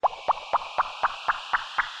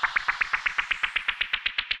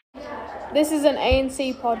This is an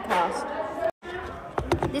ANC podcast.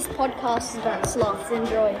 This podcast is about sloths.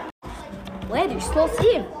 Enjoy. Where do sloths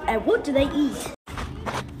live and what do they eat?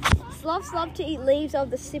 Sloths love to eat leaves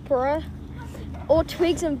of the cypera or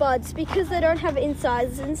twigs and buds because they don't have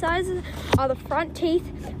incisors. Incisors are the front teeth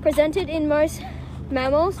presented in most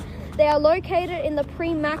mammals. They are located in the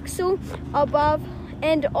premaxilla above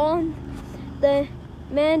and on the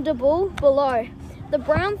mandible below. The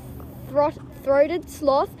brown-throated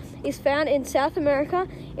sloth is found in South America,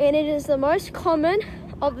 and it is the most common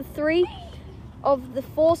of the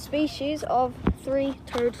four species of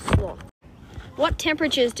three-toed sloth. What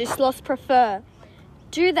temperatures do sloths prefer?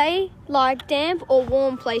 Do they like damp or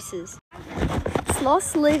warm places?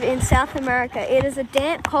 Sloths live in South America. It is a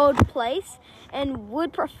damp, cold place and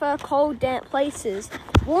would prefer cold, damp places.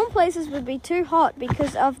 Warm places would be too hot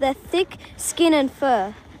because of their thick skin and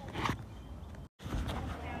fur.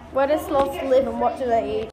 Where do sloths live and what do they eat?